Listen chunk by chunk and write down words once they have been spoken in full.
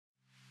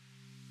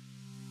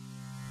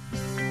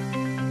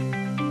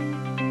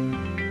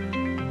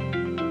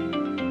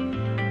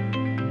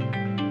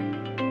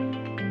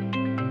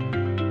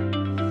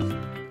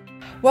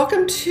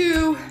Welcome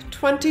to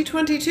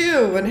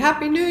 2022 and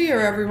Happy New Year,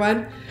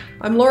 everyone.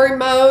 I'm Lori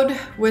Mode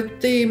with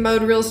the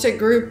Mode Real Estate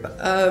Group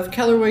of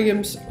Keller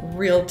Williams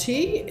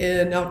Realty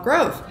in Elk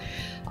Grove.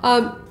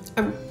 I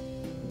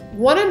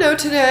want to know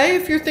today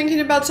if you're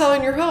thinking about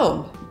selling your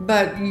home,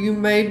 but you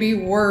may be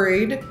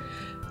worried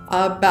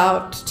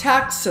about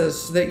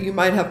taxes that you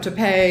might have to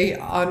pay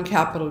on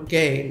capital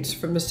gains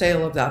from the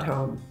sale of that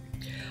home.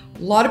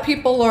 A lot of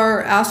people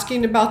are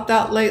asking about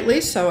that lately,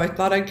 so I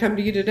thought I'd come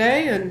to you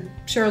today and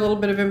share a little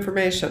bit of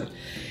information.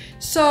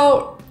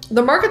 So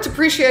the market's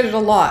appreciated a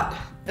lot,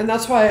 and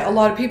that's why a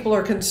lot of people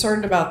are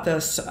concerned about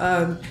this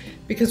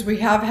because we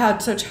have had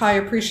such high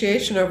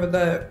appreciation over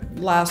the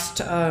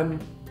last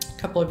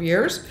couple of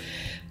years.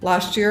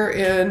 Last year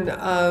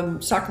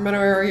in Sacramento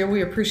area,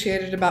 we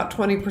appreciated about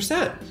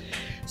 20%.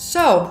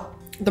 So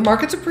the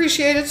market's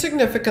appreciated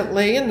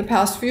significantly in the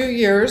past few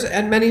years,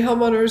 and many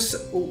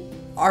homeowners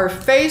are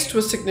faced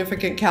with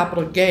significant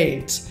capital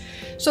gains.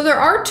 So there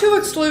are two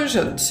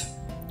exclusions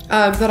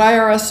that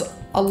IRS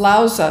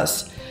allows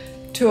us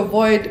to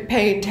avoid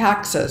paying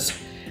taxes.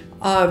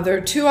 There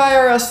are two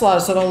IRS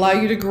laws that allow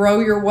you to grow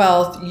your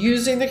wealth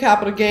using the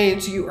capital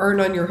gains you earn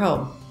on your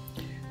home.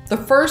 The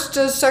first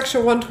is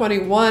Section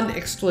 121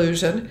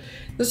 exclusion.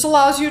 This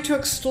allows you to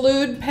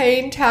exclude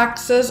paying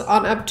taxes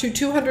on up to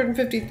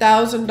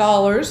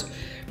 $250,000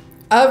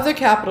 of the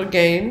capital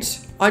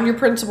gains on your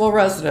principal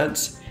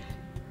residence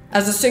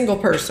as a single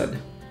person.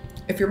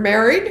 If you're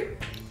married,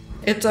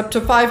 it's up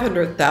to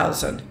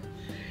 $500,000.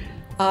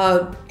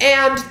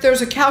 And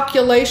there's a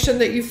calculation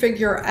that you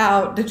figure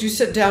out, that you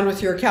sit down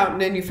with your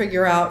accountant and you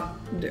figure out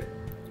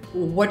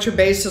what your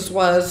basis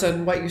was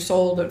and what you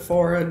sold it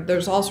for, and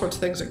there's all sorts of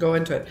things that go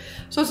into it.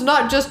 So it's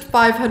not just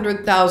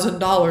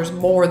 $500,000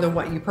 more than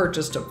what you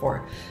purchased it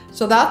for.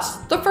 So that's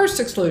the first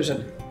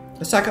exclusion.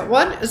 The second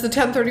one is the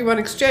 1031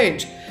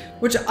 exchange,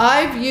 which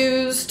I've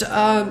used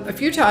a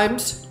few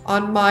times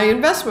on my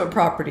investment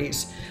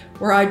properties,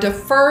 where I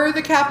defer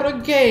the capital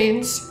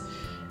gains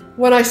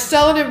when I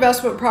sell an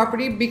investment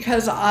property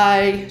because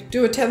I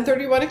do a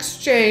 1031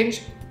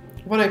 exchange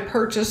when I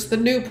purchase the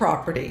new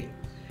property.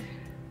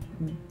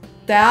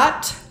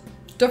 That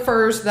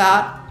defers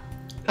that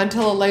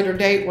until a later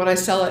date when I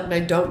sell it and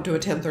I don't do a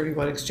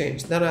 1031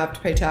 exchange. Then I have to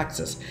pay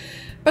taxes.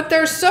 But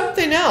there's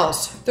something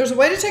else. There's a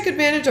way to take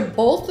advantage of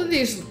both of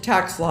these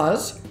tax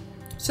laws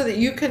so that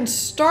you can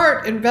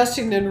start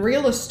investing in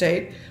real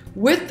estate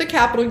with the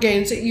capital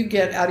gains that you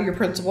get out of your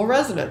principal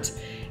residence.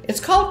 It's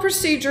called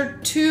Procedure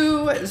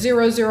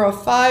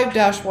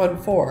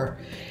 2005-14.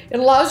 It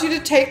allows you to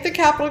take the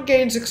capital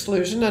gains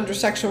exclusion under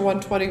Section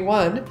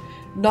 121,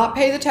 not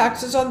pay the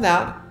taxes on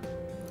that,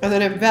 and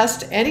then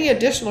invest any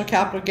additional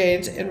capital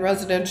gains in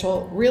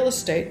residential real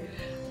estate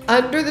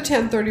under the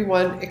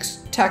 1031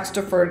 tax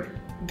deferred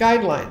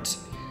guidelines.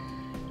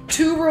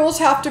 Two rules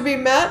have to be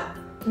met.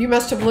 You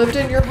must have lived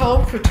in your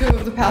home for 2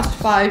 of the past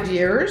 5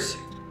 years,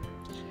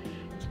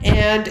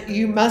 and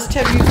you must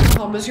have used the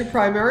home as your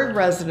primary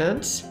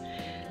residence.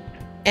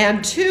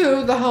 And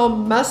 2, the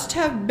home must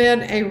have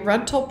been a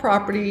rental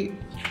property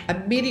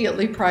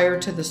immediately prior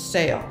to the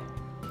sale.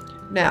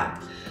 Now,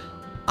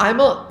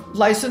 I'm a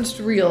licensed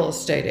real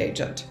estate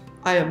agent.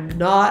 I am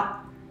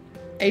not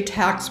a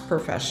tax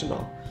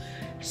professional.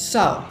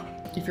 So,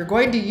 if you're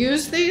going to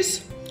use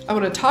these, I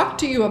want to talk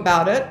to you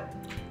about it.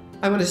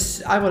 I want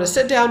to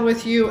sit down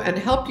with you and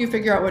help you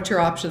figure out what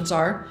your options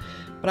are,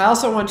 but I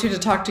also want you to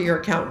talk to your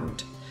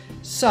accountant.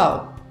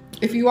 So,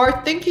 if you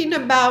are thinking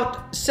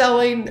about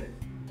selling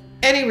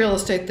any real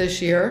estate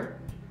this year,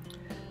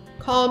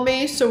 call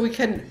me so we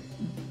can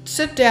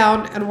sit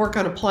down and work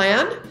on a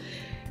plan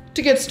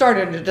to get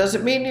started. It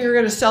doesn't mean you're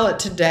going to sell it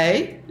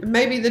today. It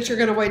may be that you're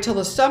going to wait till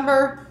the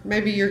summer.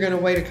 Maybe you're going to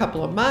wait a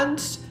couple of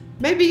months.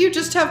 Maybe you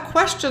just have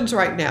questions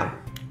right now.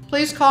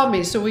 Please call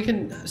me so we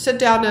can sit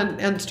down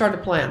and start a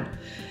plan.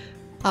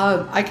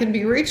 I can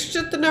be reached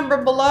at the number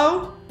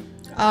below.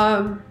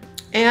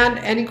 And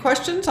any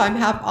questions, I'm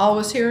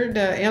always here to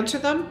answer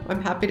them.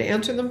 I'm happy to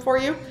answer them for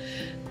you.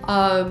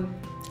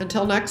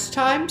 Until next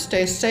time,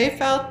 stay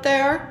safe out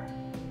there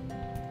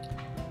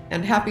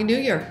and Happy New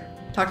Year.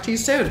 Talk to you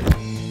soon.